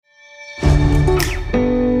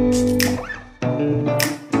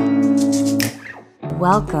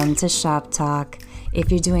Welcome to Shop Talk. If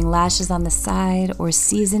you're doing lashes on the side or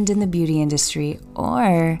seasoned in the beauty industry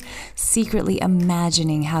or secretly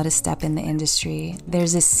imagining how to step in the industry,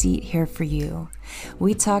 there's a seat here for you.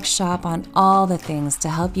 We talk shop on all the things to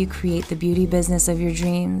help you create the beauty business of your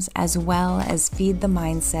dreams as well as feed the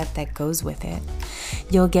mindset that goes with it.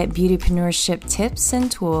 You'll get beautypreneurship tips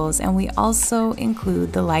and tools, and we also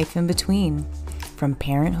include the life in between. From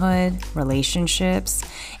parenthood, relationships,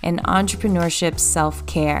 and entrepreneurship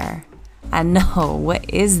self-care. I know, what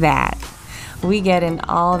is that? We get in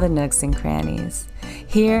all the nooks and crannies.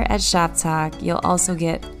 Here at Shop Talk, you'll also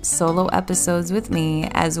get solo episodes with me,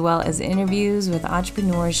 as well as interviews with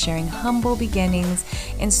entrepreneurs sharing humble beginnings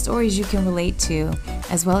and stories you can relate to,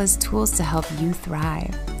 as well as tools to help you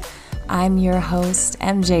thrive. I'm your host,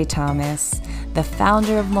 MJ Thomas, the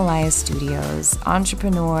founder of Malaya Studios,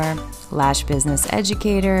 entrepreneur, lash business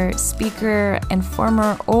educator, speaker, and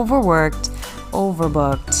former overworked,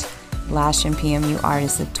 overbooked lash and PMU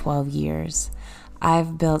artist of 12 years.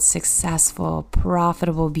 I've built successful,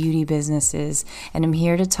 profitable beauty businesses, and I'm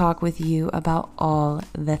here to talk with you about all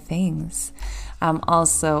the things. I'm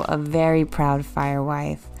also a very proud fire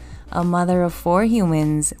wife, a mother of 4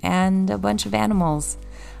 humans and a bunch of animals.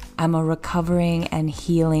 I'm a recovering and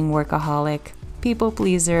healing workaholic, people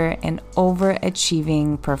pleaser, and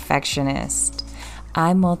overachieving perfectionist.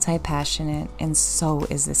 I'm multi-passionate, and so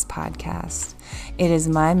is this podcast. It is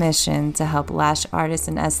my mission to help lash artists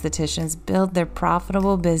and estheticians build their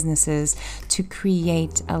profitable businesses to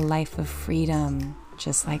create a life of freedom,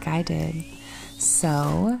 just like I did.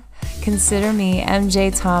 So, consider me,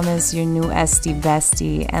 MJ Thomas, your new Esty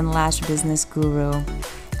bestie and lash business guru.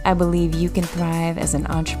 I believe you can thrive as an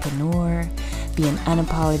entrepreneur, be an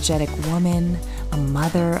unapologetic woman, a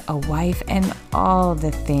mother, a wife, and all the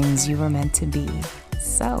things you were meant to be.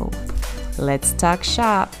 So, let's talk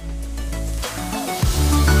shop.